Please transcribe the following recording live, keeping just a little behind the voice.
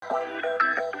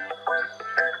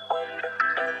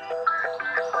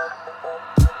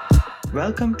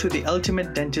Welcome to the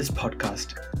Ultimate Dentist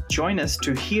Podcast. Join us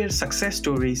to hear success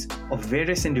stories of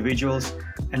various individuals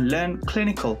and learn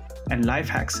clinical and life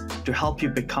hacks to help you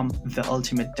become the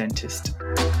ultimate dentist.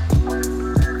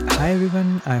 Hi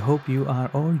everyone, I hope you are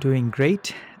all doing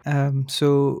great.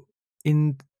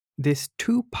 In this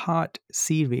two-part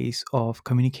series of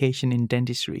communication in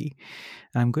dentistry,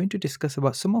 I'm going to discuss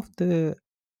about some of the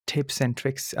tips and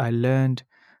tricks I learned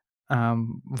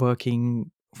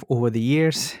working over the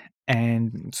years.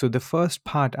 And so the first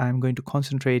part, I'm going to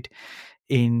concentrate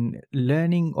in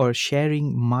learning or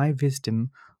sharing my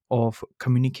wisdom of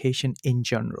communication in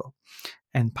general.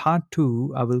 And part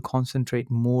two, I will concentrate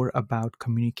more about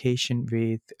communication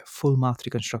with full mouth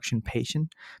reconstruction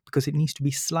patient because it needs to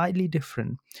be slightly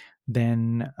different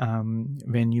than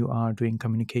when you are doing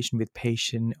communication with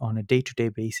patient on a day-to-day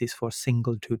basis for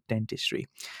single tooth dentistry.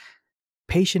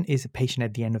 Patient is a patient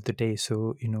at the end of the day,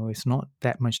 so it's not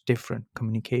that much different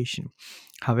communication.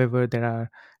 However, there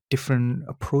are different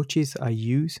approaches I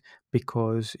use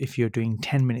because if you're doing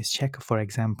 10 minutes check, for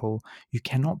example, you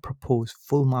cannot propose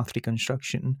full mouth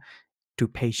reconstruction to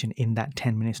patient in that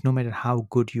 10 minutes, no matter how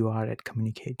good you are at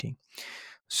communicating.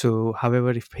 So, however,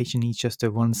 if patient needs just a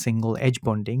one single edge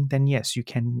bonding, then yes, you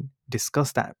can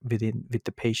discuss that with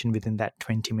the patient within that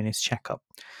 20 minutes checkup.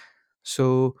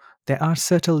 So there are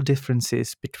subtle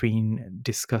differences between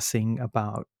discussing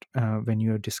about when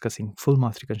you're discussing full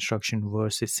mouth reconstruction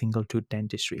versus single tooth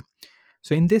dentistry.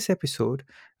 So in this episode,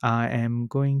 I am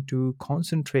going to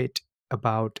concentrate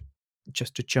about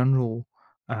just a general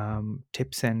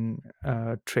tips and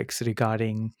tricks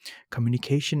regarding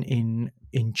communication in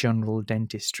general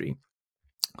dentistry.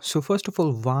 So first of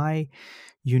all, why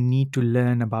you need to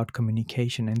learn about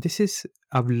communication, and this is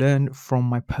I've learned from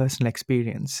my personal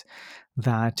experience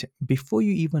that before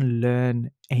you even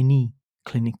learn any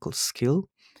clinical skill,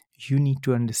 you need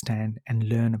to understand and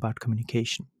learn about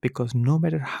communication, because no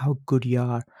matter how good you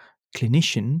are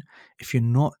clinician, if you're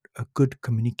not a good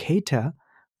communicator,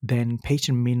 then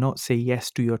patient may not say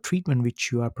yes to your treatment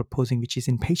which you are proposing, which is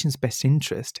in patient's best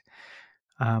interest,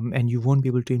 and you won't be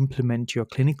able to implement your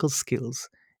clinical skills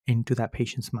into that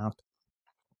patient's mouth.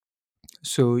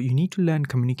 So you need to learn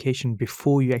communication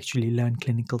before you actually learn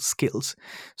clinical skills.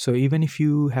 So even if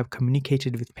you have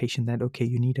communicated with patient that okay,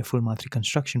 you need a full mouth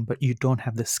reconstruction, but you don't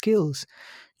have the skills,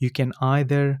 you can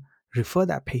either refer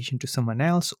that patient to someone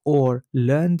else or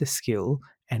learn the skill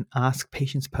and ask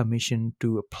patient's permission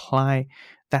to apply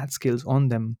that skills on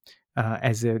them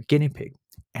as a guinea pig.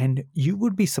 And you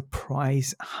would be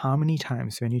surprised how many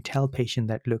times when you tell patient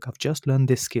that look, I've just learned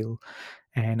this skill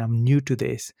and I'm new to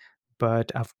this,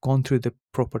 but I've gone through the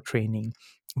proper training.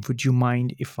 Would you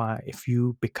mind if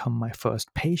you become my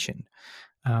first patient?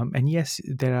 And yes,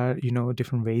 there are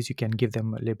different ways you can give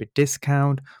them a little bit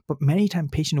discount, but many times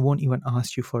patient won't even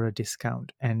ask you for a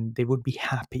discount, and they would be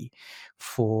happy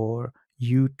for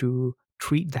you to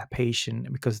treat that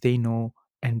patient because they know.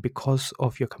 And because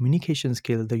of your communication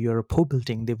skill, that you're rapport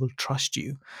building, they will trust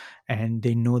you, and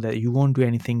they know that you won't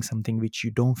do something which you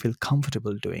don't feel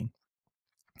comfortable doing.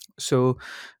 So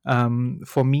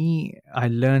for me, I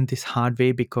learned this hard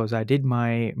way because I did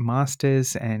my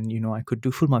master's and I could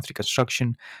do full mouth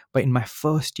reconstruction, but in my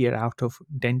first year out of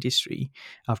dentistry,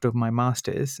 after my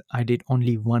master's, I did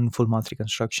only one full mouth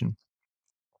reconstruction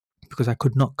because I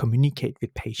could not communicate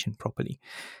with patient properly,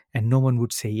 and no one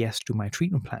would say yes to my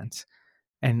treatment plans.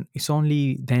 And it's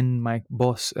only then my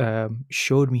boss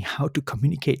showed me how to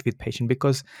communicate with patient,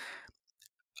 because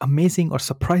amazing or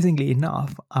surprisingly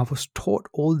enough, I was taught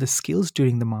all the skills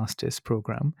during the master's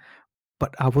program,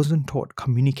 but I wasn't taught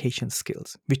communication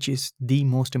skills, which is the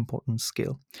most important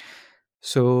skill.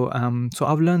 So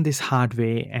I've learned this hard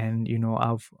way, and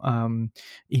I've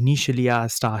initially I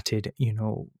started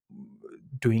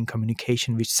doing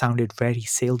communication, which sounded very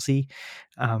salesy,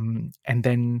 and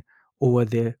then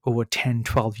over 10,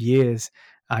 12 years,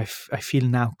 I feel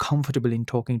now comfortable in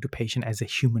talking to patient as a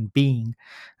human being,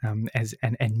 and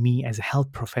me as a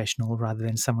health professional rather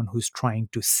than someone who's trying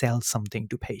to sell something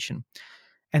to patient.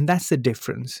 And that's the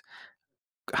difference.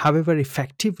 However,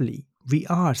 effectively, we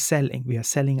are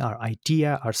selling our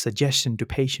idea, our suggestion to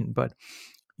patient, but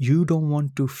you don't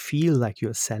want to feel like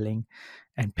you're selling,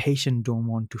 and patient don't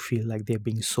want to feel like they're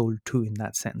being sold to in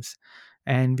that sense.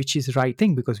 And which is the right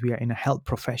thing, because we are in a health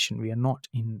profession, we are not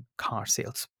in car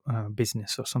sales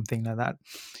business or something like that.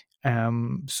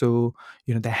 So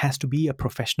there has to be a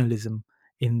professionalism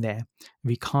in there.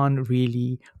 We can't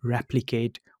really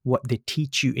replicate what they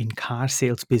teach you in car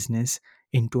sales business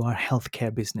into our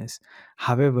healthcare business.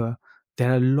 However,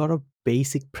 there are a lot of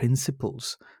basic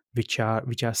principles which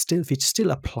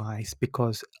still applies,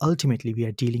 because ultimately we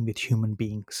are dealing with human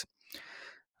beings.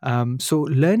 So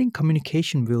learning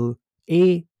communication will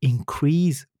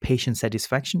increase patient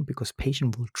satisfaction because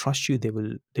patient will trust you.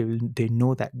 They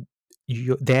know that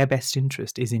their best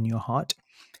interest is in your heart.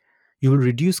 You will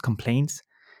reduce complaints.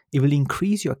 It will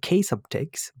increase your case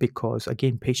uptakes because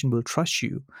again, patient will trust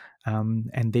you,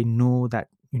 and they know that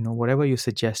whatever you're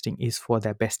suggesting is for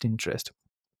their best interest.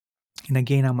 And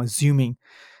again, I'm assuming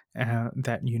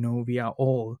that we are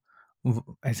all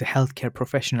as a healthcare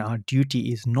professional, our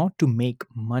duty is not to make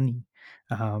money.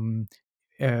 um,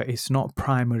 it's not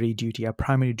primary duty. Our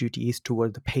primary duty is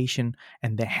toward the patient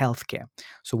and their healthcare.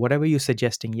 So whatever you're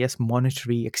suggesting, yes,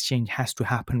 monetary exchange has to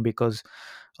happen because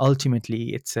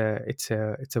ultimately it's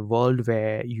a world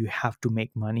where you have to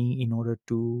make money in order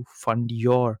to fund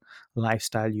your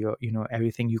lifestyle, your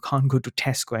everything. You can't go to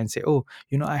Tesco and say, oh,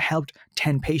 I helped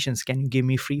 10 patients, can you give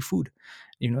me free food?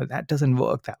 That doesn't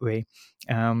work that way.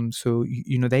 So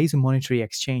there is a monetary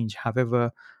exchange.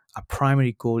 However, a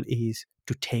primary goal is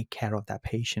to take care of that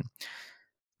patient.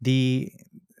 The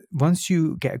Once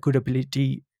you get a good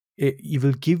ability, it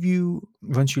will give you,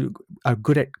 once you are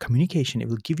good at communication, it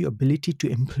will give you ability to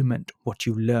implement what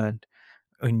you learned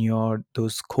in your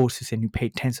those courses, and you pay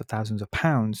tens of thousands of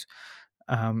pounds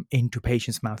into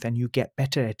patients' mouth, and you get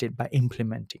better at it by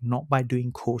implementing, not by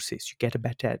doing courses. You get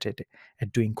better at it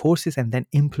at doing courses and then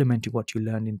implementing what you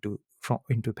learned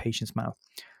into patients' mouth.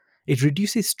 It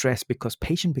reduces stress because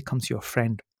patient becomes your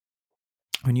friend.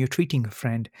 When you're treating a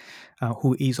friend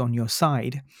who is on your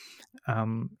side,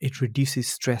 it reduces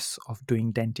stress of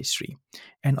doing dentistry,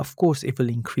 and of course it will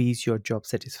increase your job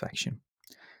satisfaction.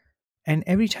 And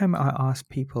every time I ask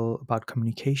people about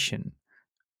communication,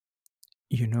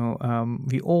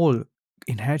 we all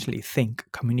inherently think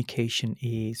communication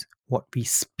is what we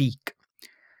speak.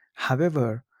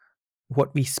 However,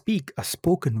 what we speak, a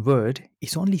spoken word,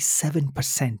 is only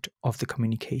 7% of the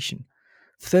communication.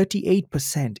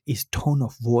 38% is tone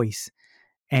of voice,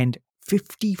 and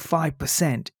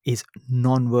 55% is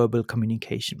nonverbal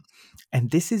communication.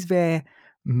 And this is where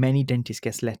many dentists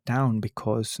get let down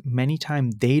because many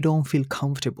times they don't feel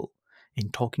comfortable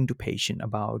in talking to patient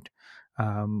about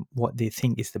what they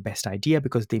think is the best idea,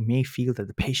 because they may feel that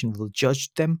the patient will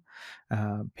judge them.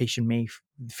 Patient may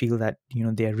feel that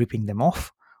they are ripping them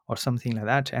off or something like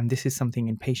that, and this is something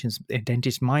in patient's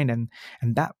dentist mind, and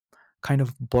that kind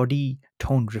of body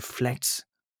tone reflects.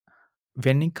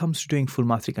 When it comes to doing full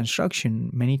mouth reconstruction,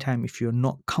 many times if you're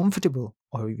not comfortable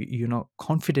or you're not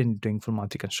confident in doing full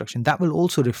mouth reconstruction, that will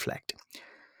also reflect.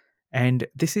 And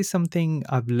this is something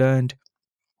I've learned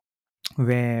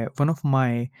where one of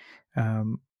my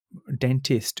um,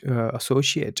 dentist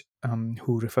associate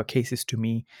who refer cases to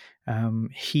me,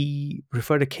 he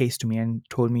referred a case to me and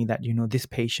told me that this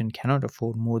patient cannot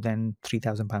afford more than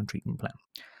 £3,000 treatment plan.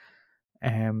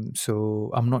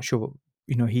 So I'm not sure.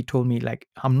 He told me, like,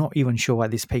 I'm not even sure why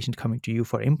this patient coming to you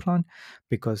for implant,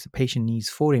 because the patient needs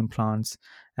 4 implants,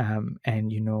 and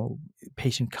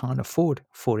patient can't afford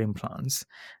 4 implants.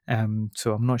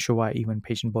 So I'm not sure why even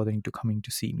patient bothering to coming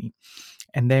to see me.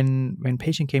 And then when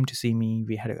patient came to see me,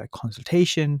 we had a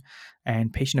consultation,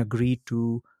 and patient agreed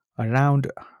to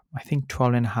around, I think,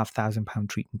 £12,500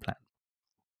 treatment plan.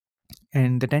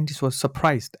 And the dentist was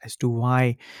surprised as to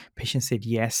why patient said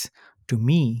yes to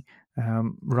me,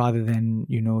 rather than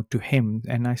to him.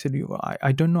 And I said,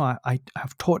 I don't know. I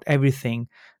have taught everything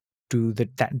to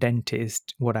that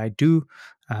dentist what I do.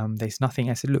 There's nothing.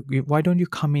 I said, look, why don't you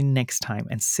come in next time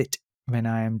and sit when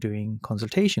I am doing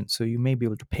consultation, so you may be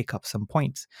able to pick up some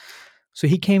points. So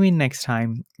he came in next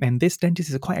time, and this dentist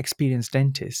is a quite experienced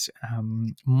dentist,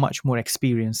 much more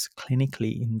experienced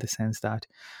clinically in the sense that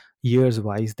years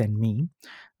wise than me.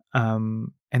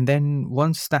 And then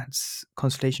once that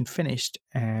consultation finished,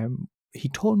 he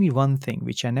told me one thing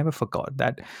which I never forgot,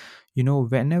 that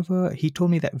whenever he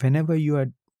told me that whenever you are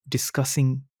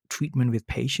discussing treatment with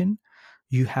patient,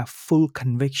 you have full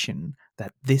conviction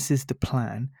that this is the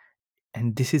plan,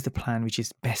 and this is the plan which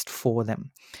is best for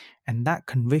them. And that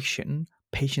conviction,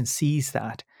 patient sees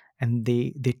that, and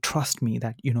they trust me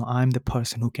that I'm the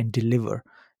person who can deliver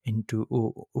into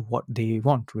what they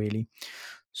want, really.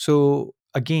 So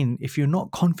again, if you're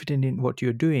not confident in what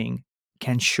you're doing,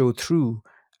 can show through,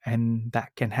 and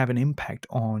that can have an impact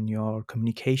on your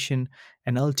communication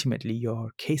and ultimately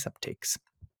your case uptakes.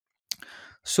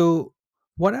 So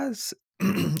what else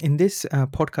in this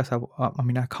podcast? I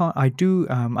mean, I can't. I do.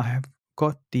 I have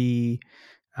got the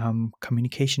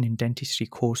communication in dentistry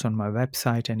course on my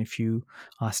website, and if you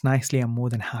ask nicely, I'm more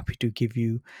than happy to give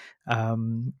you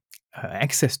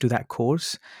access to that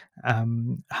course.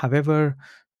 However,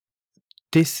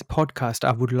 this podcast,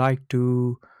 I would like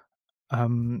to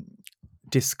um,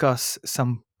 discuss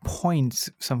some points,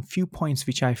 some few points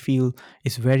which I feel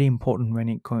is very important when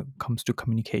it comes to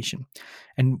communication,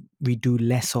 and we do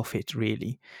less of it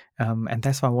really. And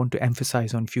that's why I want to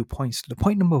emphasize on few points. The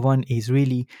point number one is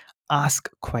really ask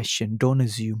question, don't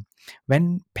assume.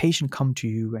 When patient come to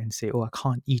you and say, oh, I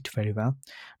can't eat very well,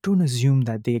 don't assume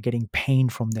that they are getting pain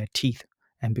from their teeth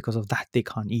and because of that they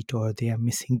can't eat, or they are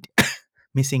missing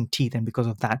missing teeth and because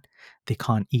of that they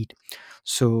can't eat.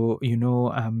 So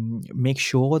make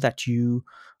sure that you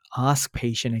ask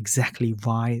patient exactly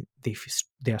why they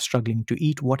are struggling to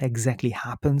eat, what exactly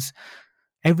happens.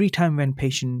 Every time when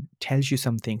patient tells you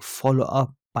something, follow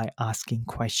up by asking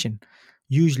question.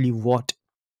 Usually what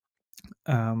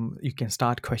you can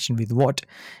start question with what.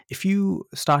 If you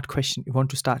want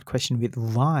to start question with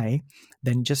why,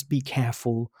 then just be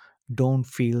careful. Don't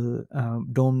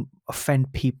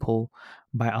offend people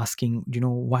by asking,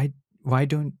 why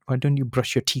don't you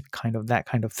brush your teeth, kind of that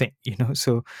kind of thing.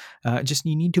 So just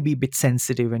you need to be a bit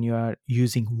sensitive when you are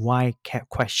using why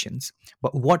questions.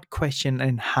 But what question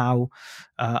and how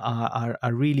are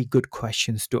really good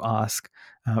questions to ask,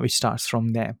 which starts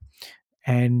from there.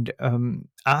 And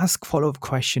ask follow-up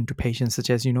question to patients such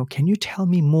as, can you tell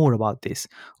me more about this,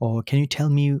 or can you tell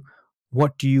me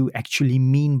what do you actually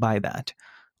mean by that,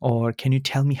 or can you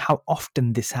tell me how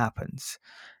often this happens.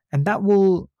 And that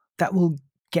will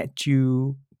get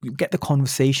the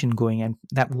conversation going, and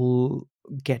that will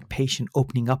get patient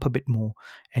opening up a bit more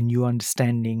and you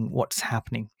understanding what's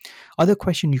happening. Other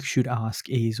question you should ask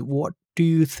is, what do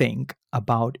you think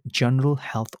about general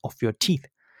health of your teeth?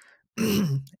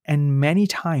 And many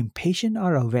times patients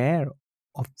are aware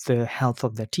of the health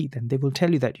of their teeth, and they will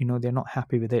tell you that they're not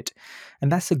happy with it.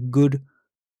 And that's a good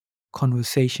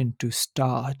conversation to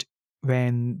start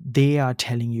when they are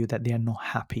telling you that they are not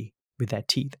happy with their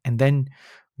teeth. And then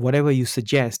whatever you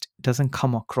suggest doesn't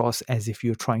come across as if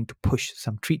you're trying to push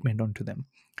some treatment onto them.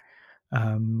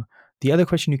 um, the other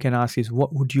question you can ask is,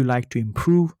 what would you like to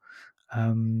improve?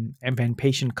 And when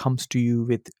patient comes to you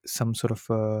with some sort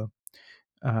of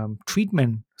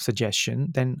treatment suggestion,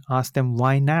 then ask them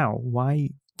why now, why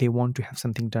they want to have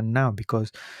something done now.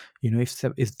 Because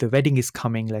if the wedding is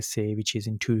coming, let's say, which is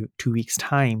in two weeks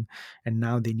time, and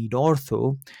now they need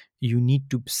ortho, you need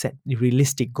to set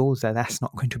realistic goals that that's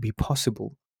not going to be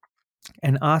possible.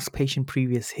 And ask patient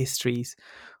previous histories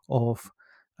of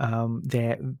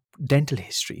their dental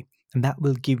history, and that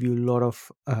will give you a lot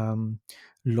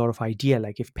of idea.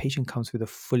 Like if patient comes with a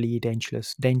fully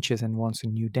edentulous dentures and wants a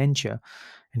new denture,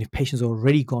 and if patient's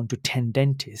already gone to 10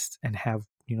 dentists and have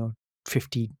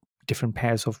 50 different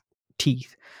pairs of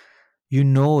teeth,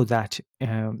 that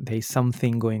there's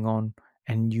something going on.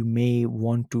 And you may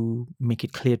want to make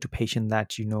it clear to patient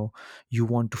that you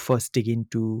want to first dig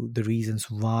into the reasons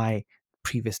why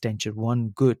previous denture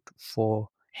weren't good for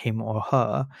him or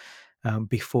her,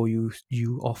 before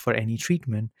you offer any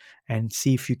treatment, and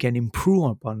see if you can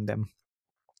improve upon them.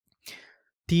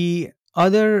 The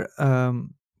other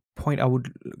point I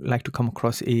would like to come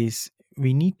across is,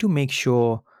 we need to make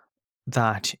sure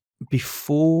that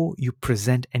before you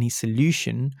present any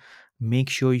solution, make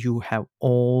sure you have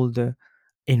all the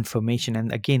information.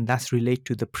 And again, that's related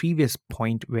to the previous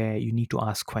point where you need to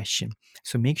ask question.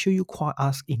 So make sure you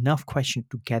ask enough question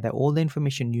to gather all the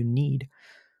information you need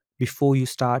before you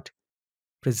start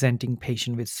presenting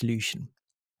patient with solution.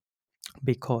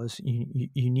 Because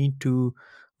you need to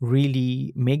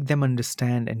really make them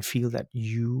understand and feel that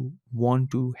you want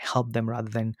to help them, rather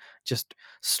than just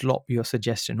slop your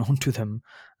suggestion onto them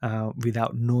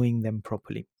without knowing them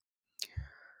properly.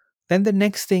 Then the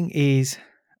next thing is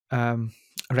a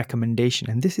recommendation,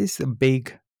 and this is a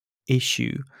big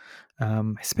issue,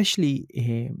 especially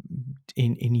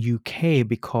in UK,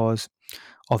 because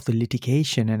of the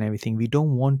litigation and everything. We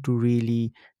don't want to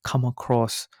really come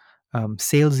across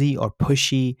salesy or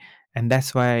pushy, and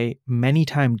that's why many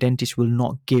times dentists will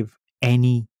not give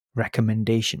any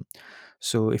recommendation.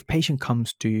 So if patient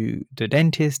comes to the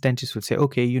dentist will say,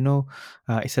 okay,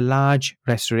 it's a large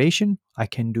restoration. I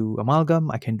can do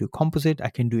amalgam, I can do composite,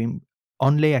 I can do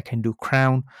onlay, I can do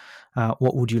crown.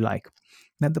 What would you like?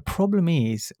 Now the problem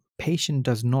is, patient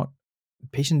is not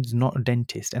a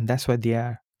dentist, and that's why they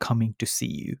are coming to see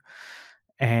you.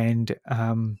 And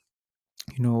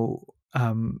you know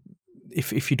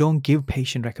if you don't give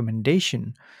patient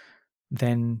recommendation,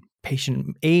 then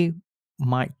patient A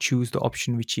might choose the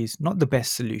option which is not the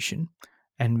best solution.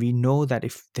 And we know that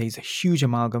if there's a huge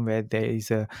amalgam where there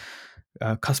is a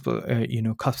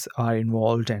cusps are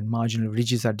involved and marginal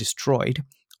ridges are destroyed,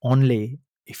 onlay,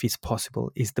 if it's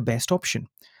possible, is the best option.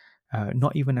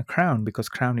 Not even a crown, because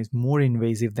crown is more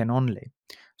invasive than onlay.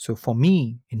 So for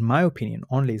me, in my opinion,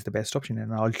 onlay is the best option,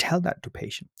 and I'll tell that to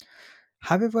patient.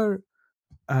 However,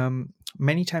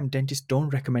 many times dentists don't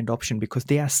recommend option because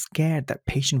they are scared that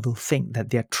patient will think that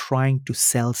they are trying to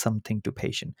sell something to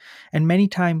patient. And many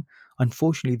times,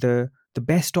 unfortunately, the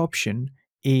best option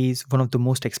is one of the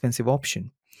most expensive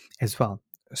option as well.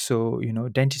 So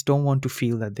dentists don't want to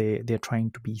feel that they're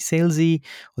trying to be salesy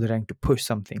or they're trying to push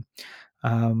something,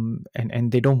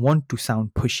 and they don't want to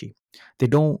sound pushy.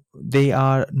 They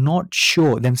are not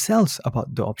sure themselves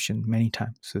about the option many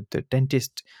times. So the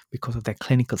dentist, because of their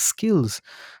clinical skills,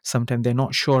 sometimes they're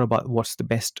not sure about what's the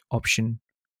best option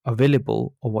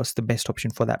available or what's the best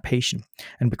option for that patient.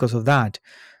 And because of that,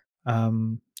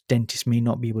 dentists may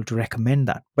not be able to recommend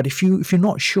that. But if you're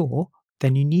not sure,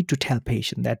 then you need to tell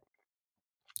patient that,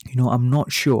 I'm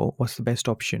not sure what's the best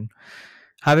option.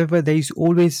 However, there is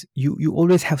always you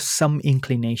always have some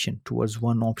inclination towards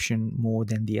one option more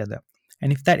than the other.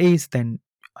 And if that is, then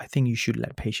I think you should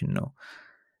let patient know.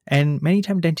 And many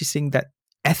times dentists think that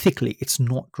ethically it's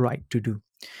not right to do.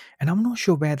 And I'm not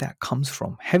sure where that comes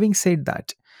from. Having said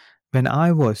that, when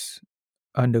I was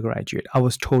undergraduate, I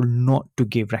was told not to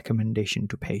give recommendation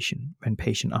to patient when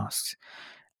patient asks,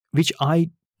 which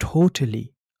I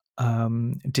totally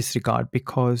disregard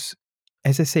because,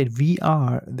 as I said, we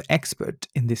are the expert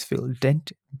in this field.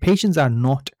 Patients are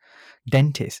not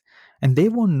dentists, and they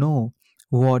won't know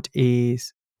what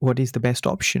is what is the best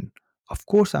option. Of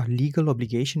course, our legal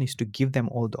obligation is to give them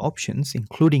all the options,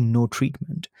 including no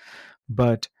treatment.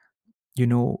 But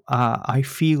I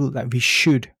feel that we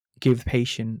should give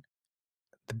patient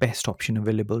the best option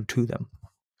available to them.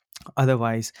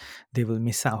 Otherwise, they will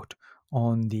miss out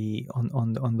on the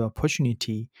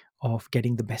opportunity of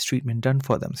getting the best treatment done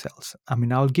for themselves. I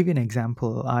mean, I'll give you an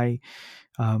example. I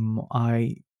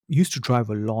used to drive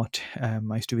a lot. I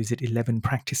used to visit 11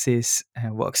 practices,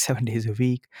 work 7 days a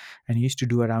week, and I used to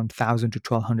do around 1,000 to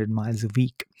 1,200 miles a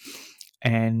week.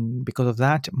 And because of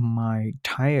that, my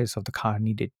tires of the car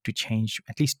needed to change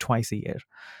at least twice a year.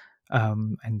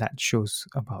 And that shows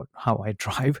about how I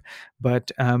drive.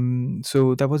 But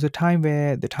so there was a time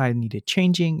where the tire needed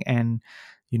changing, and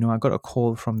I got a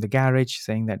call from the garage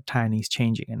saying that tire needs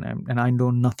changing, and I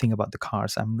know nothing about the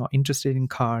cars. I'm not interested in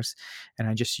cars, and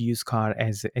I just use car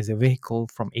as a vehicle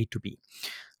from A to B.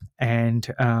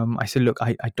 And I said, look,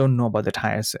 I don't know about the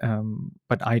tires,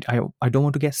 but I don't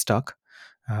want to get stuck.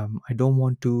 I don't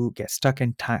want to get stuck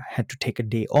and had to take a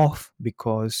day off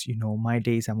because my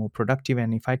days are more productive,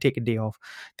 and if I take a day off,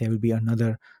 there will be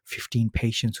another 15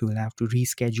 patients who will have to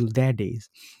reschedule their days.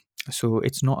 So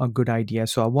it's not a good idea.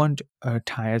 So I want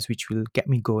tires which will get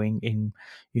me going in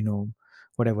you know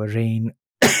whatever rain,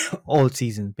 all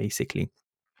seasons basically.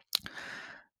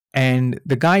 And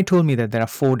the guy told me that there are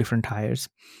 4 different tires,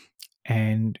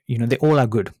 and they all are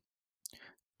good.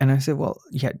 And I said, well,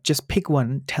 yeah, just pick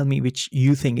one, tell me which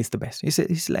you think is the best. He said,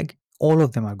 it's like all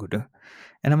of them are good.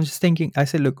 And I'm just thinking, I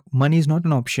said, look, money is not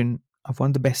an option. I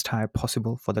want the best tire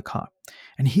possible for the car.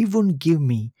 And he wouldn't give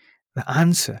me the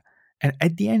answer. And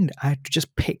at the end, I had to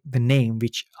just pick the name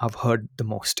which I've heard the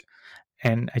most.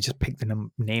 And I just picked the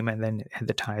name and then had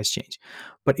the tires changed.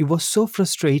 But it was so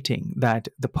frustrating that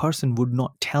the person would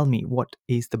not tell me what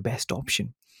is the best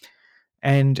option.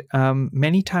 And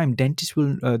many times,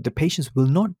 the patients will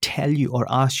not tell you or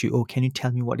ask you, "Oh, can you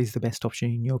tell me what is the best option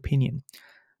in your opinion?"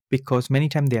 Because many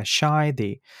times they are shy.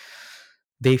 They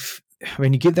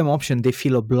when you give them option, they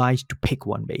feel obliged to pick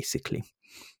one basically.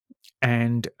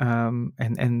 And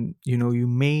you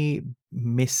may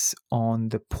miss on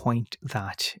the point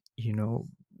that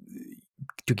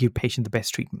to give patient the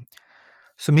best treatment.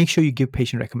 So make sure you give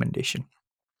patient recommendation.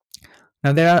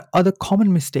 Now there are other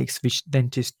common mistakes which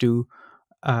dentists do,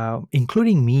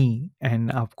 including me,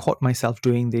 and I've caught myself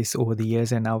doing this over the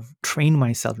years, and I've trained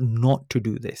myself not to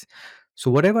do this.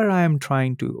 So whatever I'm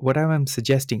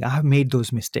suggesting, I have made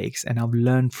those mistakes, and I've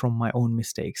learned from my own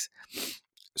mistakes.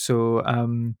 So,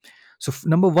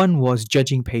 number one was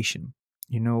judging patient.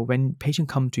 When patient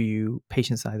come to you,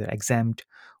 patients either exempt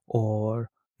or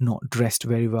not dressed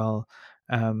very well,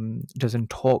 doesn't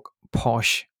talk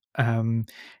posh. The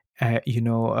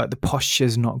posture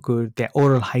is not good, their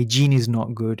oral hygiene is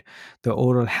not good, the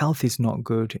oral health is not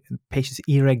good, patients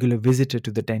irregular visitor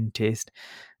to the dentist,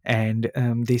 and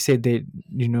they said they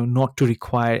not to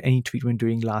require any treatment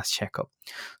during last checkup.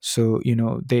 So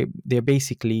they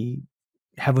basically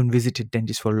haven't visited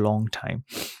dentist for a long time,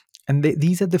 and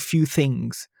these are the few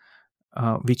things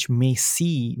which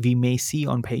we may see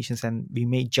on patients, and we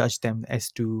may judge them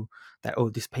as to that, oh,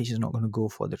 this patient is not going to go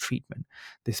for the treatment,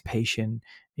 this patient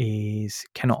is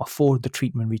cannot afford the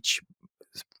treatment, which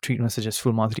treatment such as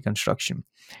full mouth reconstruction.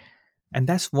 And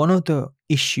that's one of the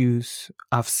issues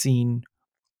I've seen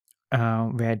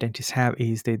where dentists have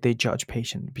is they judge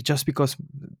patient just because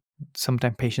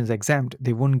sometimes patients exempt,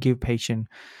 they won't give patient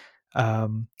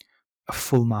um, a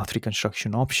full mouth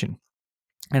reconstruction option.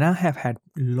 And I have had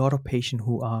a lot of patients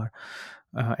who are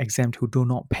exempt, who do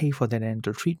not pay for their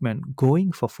dental treatment,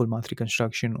 going for full mouth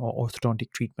reconstruction or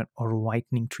orthodontic treatment or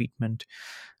whitening treatment,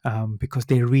 because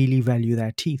they really value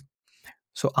their teeth.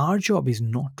 So our job is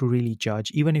not to really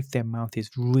judge, even if their mouth is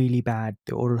really bad,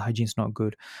 the oral hygiene is not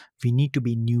good. We need to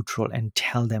be neutral and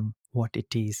tell them what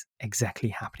it is exactly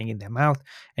happening in their mouth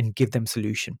and give them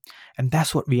solution. And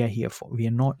that's what we are here for. We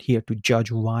are not here to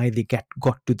judge why they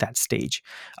got to that stage.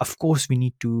 Of course, we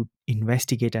need to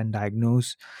investigate and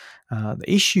diagnose the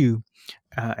issue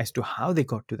as to how they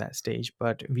got to that stage,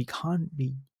 but we can't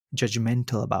be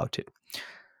judgmental about it.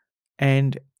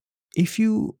 And if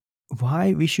you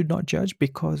why we should not judge,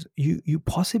 because you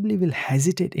possibly will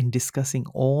hesitate in discussing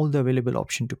all the available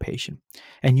option to patient,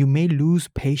 and you may lose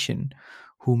patient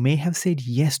who may have said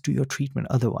yes to your treatment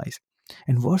otherwise.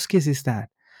 And worst case is that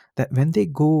when they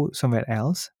go somewhere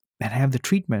else and have the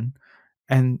treatment,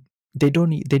 and they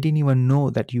didn't even know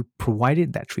that you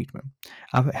provided that treatment.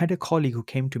 I've had a colleague who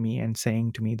came to me and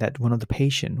saying to me that one of her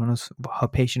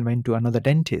patient went to another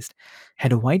dentist,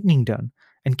 had a whitening done,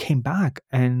 and came back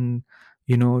and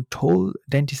told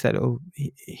dentist that, oh,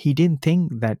 he didn't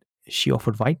think that she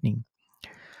offered whitening.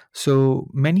 So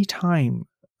many time,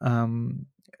 um,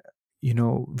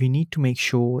 we need to make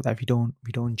sure that we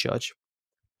don't judge.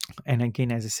 And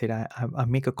again, as I said, I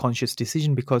make a conscious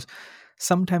decision, because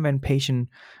sometimes when patient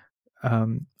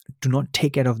do not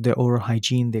take care of their oral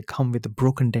hygiene, they come with a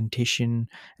broken dentition,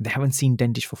 they haven't seen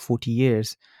dentist for 40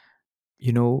 years,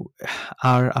 you know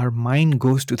our mind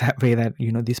goes to that way, that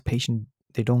this patient,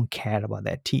 they don't care about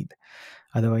their teeth.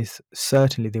 Otherwise,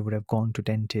 certainly they would have gone to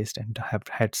dentist and have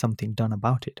had something done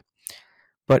about it.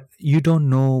 But you don't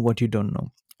know what you don't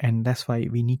know, and that's why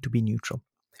we need to be neutral.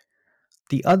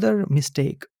 The other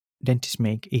mistake dentists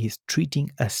make is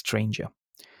treating a stranger.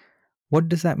 What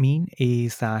does that mean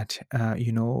is that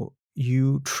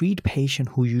you treat patient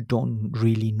who you don't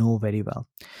really know very well.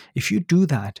 If you do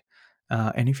that,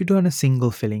 and if you do on a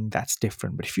single filling, that's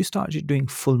different. But if you start doing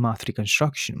full mouth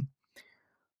reconstruction,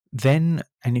 then,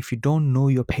 and if you don't know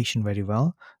your patient very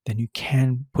well, then you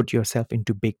can put yourself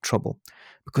into big trouble,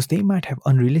 because they might have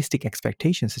unrealistic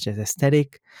expectations such as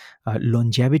aesthetic,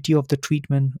 longevity of the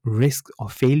treatment, risk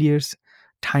of failures,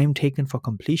 time taken for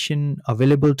completion,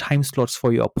 available time slots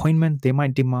for your appointment. They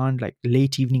might demand like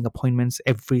late evening appointments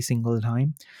every single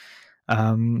time.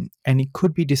 And it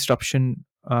could be disruption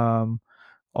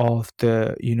of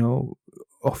the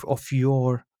of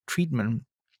your treatment,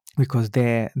 because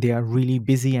they are really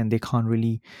busy and they can't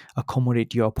really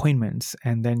accommodate your appointments,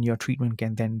 and then your treatment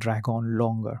can then drag on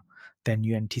longer than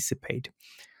you anticipate.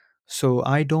 So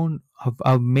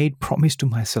I've made promise to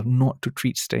myself not to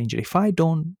treat stranger. If I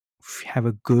don't have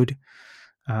a good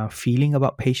feeling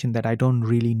about patient, that I don't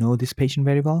really know this patient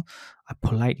very well, I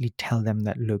politely tell them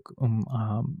that, look,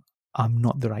 I'm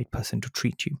not the right person to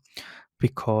treat you,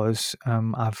 because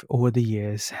I've over the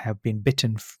years have been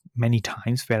bitten many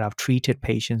times, where I've treated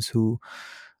patients who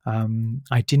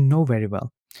I didn't know very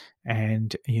well.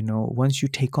 And once you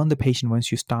take on the patient,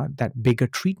 once you start that bigger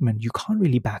treatment, you can't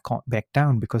really back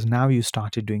down, because now you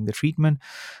started doing the treatment,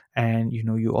 and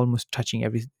you're almost touching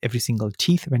every single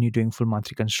teeth when you're doing full mouth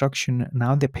reconstruction.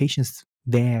 Now the patient's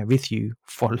there with you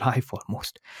for life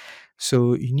almost.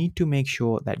 So you need to make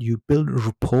sure that you build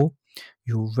rapport.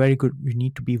 You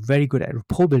need to be very good at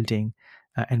rapport building,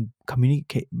 and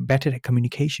communicate better at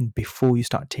communication before you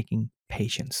start taking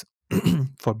patients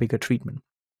for bigger treatment.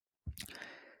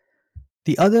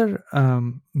 The other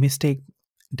mistake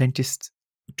dentists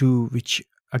do, which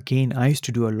again I used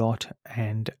to do a lot,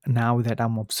 and now that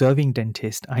I'm observing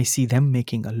dentists, I see them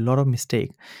making a lot of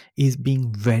mistake, is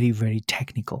being very, very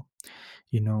technical.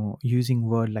 Using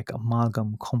word like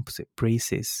amalgam, composite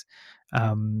braces.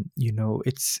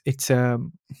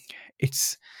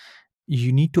 It's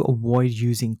you need to avoid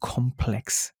using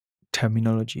complex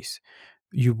terminologies.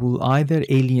 You will either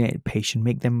alienate patient,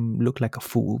 make them look like a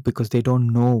fool, because they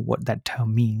don't know what that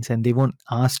term means, and they won't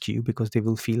ask you because they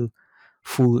will feel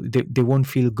fool. They won't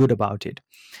feel good about it,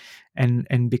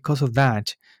 and because of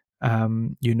that,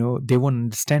 they won't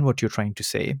understand what you're trying to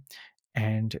say,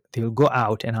 and they'll go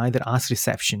out and either ask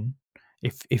reception,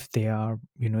 if they are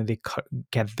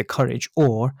get the courage,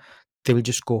 or they will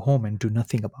just go home and do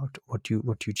nothing about what you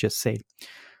just said.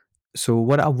 So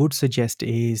what I would suggest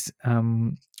is,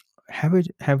 have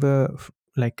a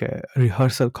like a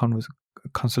rehearsal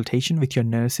consultation with your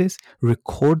nurses,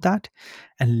 record that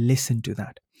and listen to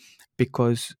that,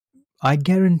 because I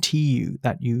guarantee you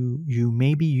that you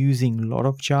may be using a lot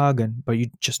of jargon, but you're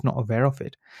just not aware of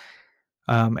it.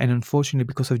 And unfortunately,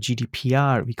 because of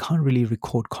GDPR, we can't really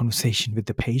record conversation with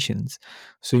the patients.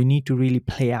 So you need to really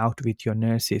play out with your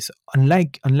nurses.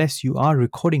 Unless you are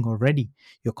recording already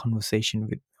your conversation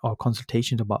with or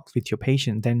consultations about with your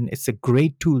patient, then it's a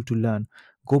great tool to learn.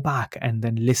 Go back and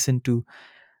then listen to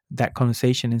that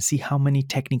conversation and see how many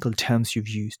technical terms you've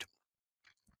used.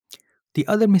 The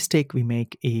other mistake we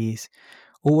make is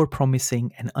over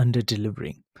promising and under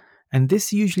delivering. And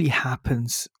this usually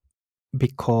happens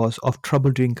because of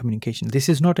trouble during communication. This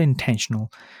is not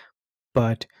intentional,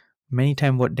 but many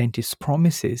times what dentist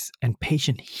promises and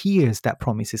patient hears that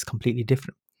promise is completely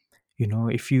different.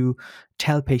 If you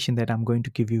tell patient that I'm going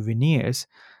to give you veneers,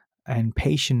 and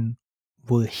patient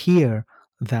will hear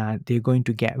that they're going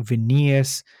to get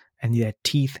veneers and their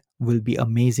teeth will be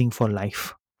amazing for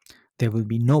life. There will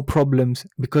be no problems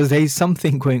because there is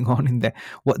something going on in there.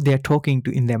 What they're talking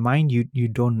to in their mind, you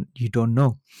don't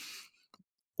know.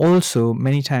 Also,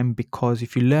 many times, because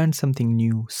if you learn something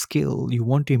new skill, you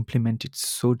want to implement it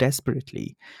so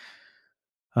desperately,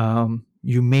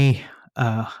 you may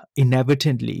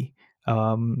inevitably,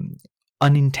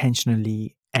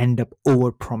 unintentionally end up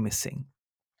over promising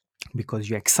because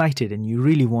you're excited and you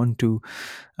really want to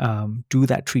do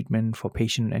that treatment for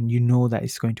patient, and you know that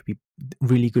it's going to be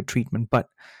really good treatment. But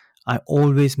I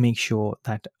always make sure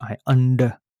that I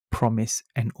under promise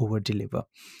and over deliver.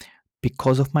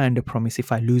 Because of my under promise,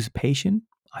 if I lose a patient,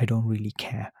 I don't really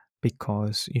care,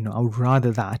 because I would rather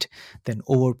that than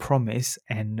over promise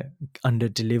and under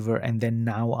deliver, and then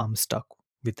now I'm stuck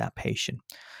with that patient,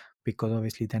 because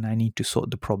obviously then I need to sort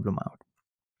the problem out.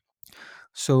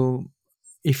 So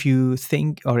if you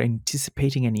think or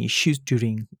anticipating any issues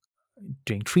during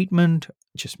treatment,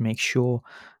 just make sure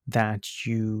that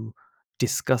you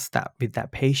discuss that with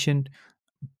that patient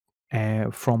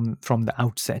from the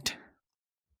outset.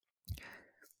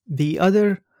 The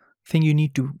other thing you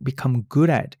need to become good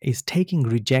at is taking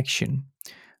rejection.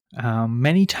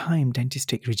 Many times dentists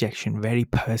take rejection very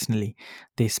personally.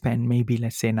 They spend maybe,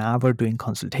 let's say, an hour doing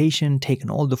consultation, taking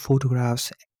all the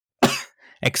photographs,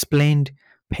 explained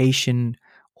patient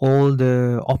all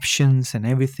the options and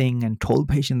everything, and told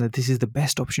patient that this is the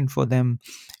best option for them,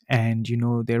 and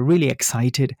they're really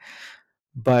excited.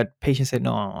 But patient said,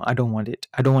 no, I don't want it,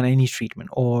 I don't want any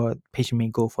treatment, or patient may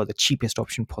go for the cheapest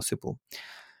option possible.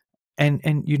 And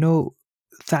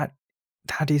that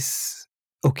that is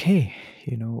okay.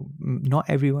 Not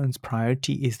everyone's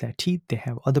priority is their teeth. They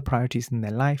have other priorities in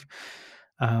their life.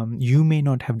 You may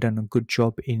not have done a good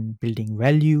job in building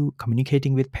value,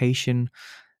 communicating with patient,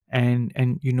 and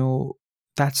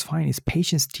that's fine. It's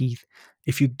patient's teeth.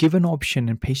 If you give an option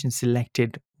and patient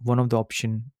selected one of the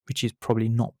option which is probably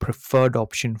not preferred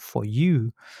option for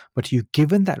you, but you've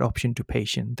given that option to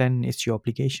patient, then it's your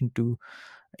obligation to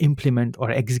implement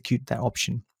or execute that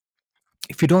option.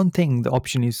 If you don't think the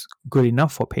option is good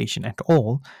enough for patient at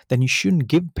all, then you shouldn't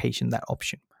give patient that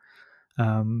option.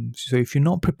 So if you're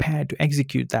not prepared to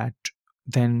execute that,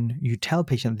 then you tell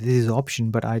patient this is an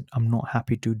option, but I'm not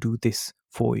happy to do this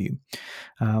for you.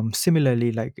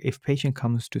 Similarly, like if patient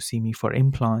comes to see me for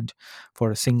implant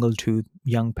for a single tooth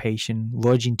young patient,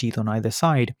 virgin teeth on either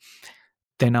side,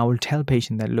 then I will tell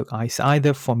patient that, look, it's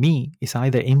either, for me, it's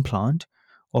either implant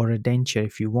or a denture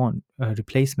if you want a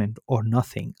replacement, or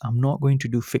nothing. I'm not going to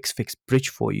do fix bridge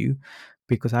for you,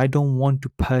 because I don't want to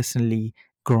personally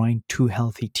grind two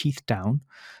healthy teeth down.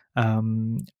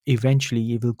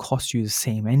 Eventually it will cost you the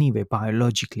same anyway,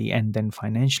 biologically and then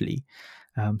financially.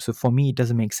 So for me it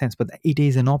doesn't make sense, but it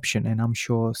is an option, and I'm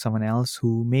sure someone else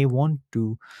who may want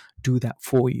to do that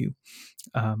for you.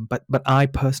 But I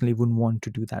personally wouldn't want to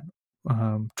do that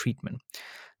treatment.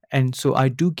 And so I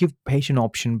do give patient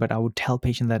option, but I would tell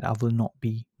patient that I will not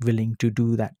be willing to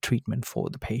do that treatment for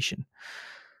the patient.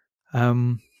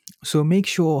 So make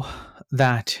sure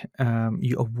that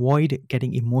you avoid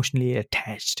getting emotionally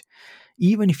attached,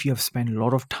 even if you have spent a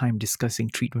lot of time discussing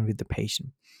treatment with the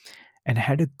patient and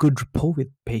had a good rapport with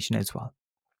patient as well.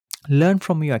 Learn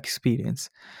from your experience.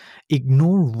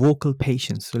 Ignore vocal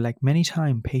patients. So like many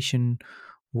times patient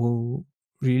will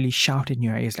really shout in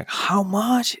your ears like, how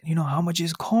much, how much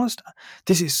is cost,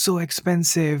 this is so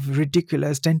expensive,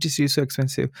 ridiculous, dentistry is so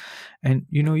expensive. And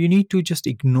you need to just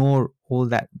ignore all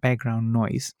that background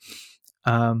noise,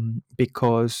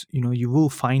 because you will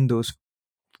find those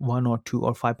 1 or 2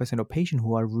 or 5% of patients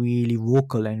who are really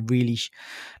vocal and really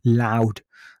loud.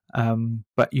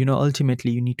 But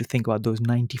ultimately you need to think about those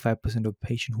 95% of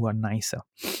patients who are nicer.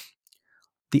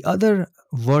 The other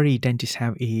worry dentists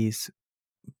have is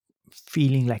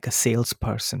feeling like a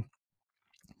salesperson.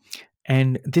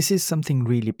 And this is something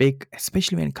really big,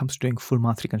 especially when it comes to doing full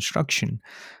mouth reconstruction,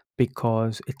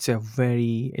 because it's a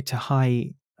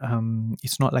high,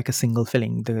 it's not like a single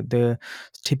filling. The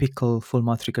typical full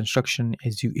mouth reconstruction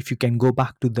is, you if you can go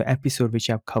back to the episode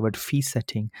which I've covered, fee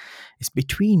setting, is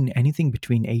between anything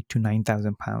between 8 to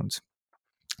 9,000 pounds,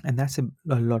 and that's a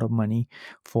lot of money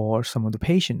for some of the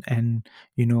patient. And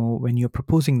when you're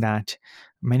proposing that,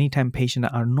 many time patients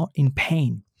are not in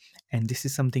pain, and this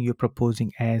is something you're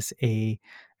proposing as an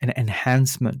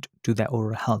enhancement to their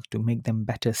oral health, to make them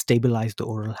better, stabilize the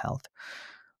oral health.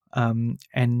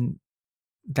 And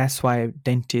that's why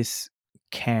dentists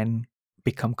can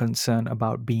become concerned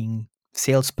about being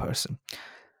salesperson.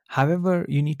 However,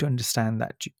 you need to understand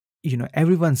that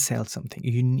everyone sells something.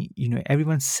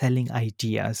 Everyone's selling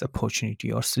ideas,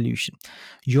 opportunity, or solution.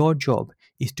 Your job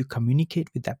is to communicate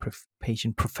with that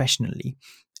patient professionally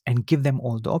and give them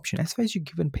all the option. As far as you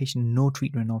give a patient no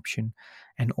treatment option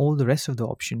and all the rest of the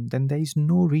option, then there is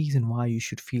no reason why you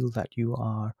should feel that you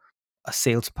are a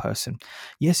salesperson.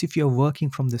 Yes, if you're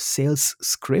working from the sales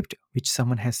script, which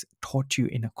someone has taught you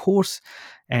in a course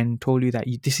and told you that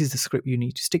this is the script you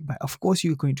need to stick by, of course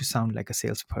you're going to sound like a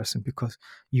salesperson because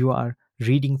you are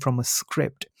reading from a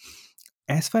script.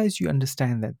 As far as you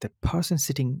understand that the person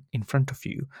sitting in front of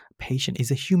you, patient,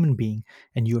 is a human being,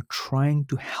 and you're trying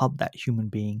to help that human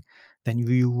being, then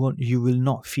you will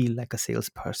not feel like a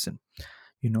salesperson.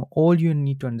 All you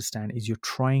need to understand is you're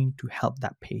trying to help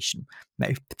that patient. Now,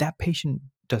 if that patient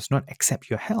does not accept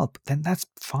your help, then that's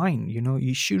fine.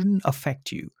 You shouldn't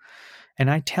affect you. And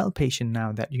I tell patient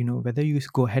now that whether you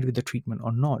go ahead with the treatment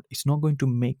or not, it's not going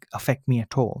to affect me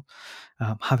at all.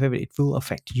 However, it will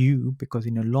affect you, because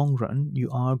in the long run you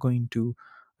are going to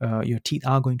your teeth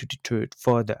are going to deteriorate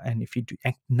further, and if you do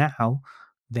act now,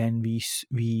 then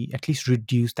we at least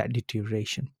reduce that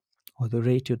deterioration, or the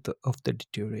rate of the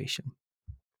deterioration.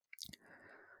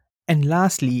 And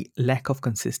lastly, lack of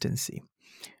consistency.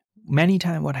 Many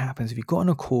times what happens, if you go on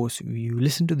a course, you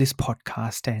listen to this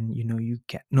podcast, and you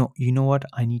get, no, you know what,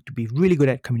 I need to be really good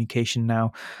at communication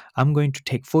now. I'm going to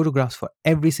take photographs for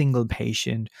every single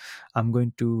patient. I'm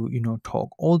going to talk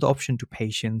all the option to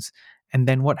patients. And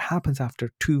then what happens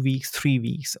after 2 weeks, 3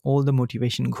 weeks, all the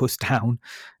motivation goes down,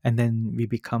 and then we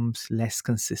becomes less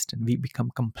consistent, we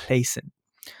become complacent.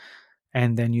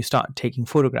 And then you start taking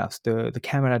photographs, the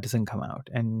camera doesn't come out,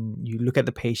 and you look at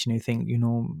the patient, you think,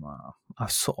 I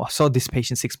saw this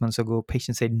patient 6 months ago,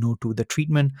 patient said no to the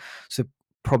treatment, so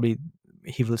probably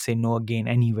he will say no again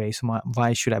anyway, so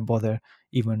why should I bother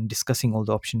even discussing all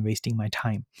the option, wasting my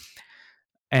time?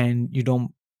 And you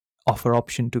don't offer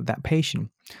option to that patient.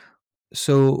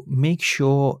 So make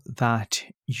sure that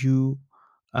you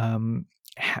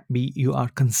are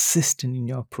consistent in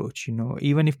your approach.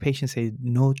 Even if patient says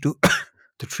no to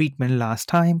the treatment last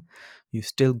time, you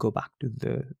still go back to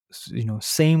the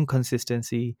same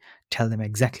consistency, tell them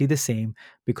exactly the same,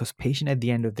 because patient at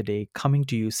the end of the day coming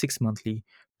to you 6 monthly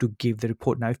to give the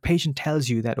report. Now if patient tells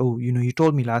you that, oh, you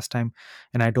told me last time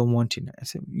and I don't want it, I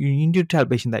say, you need to tell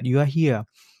patient that you are here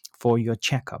for your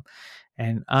checkup,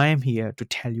 and I am here to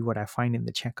tell you what I find in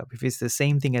the checkup. If it's the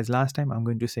same thing as last time, I'm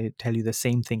going to tell you the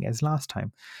same thing as last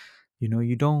time.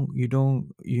 You don't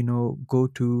go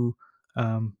to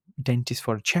dentist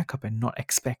for a checkup and not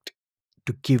expect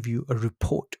to give you a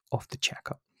report of the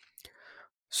checkup.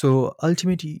 So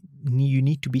ultimately, you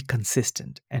need to be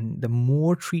consistent, and the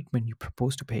more treatment you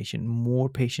propose to patient, more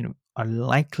patient are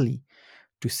likely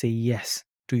to say yes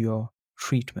to your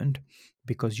treatment,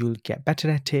 because you'll get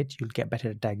better at it, you'll get better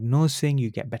at diagnosing,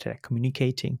 you get better at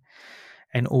communicating,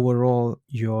 and overall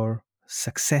your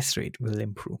success rate will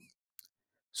improve.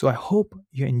 So I hope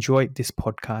you enjoyed this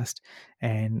podcast,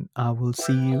 and I will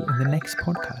see you in the next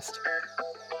podcast.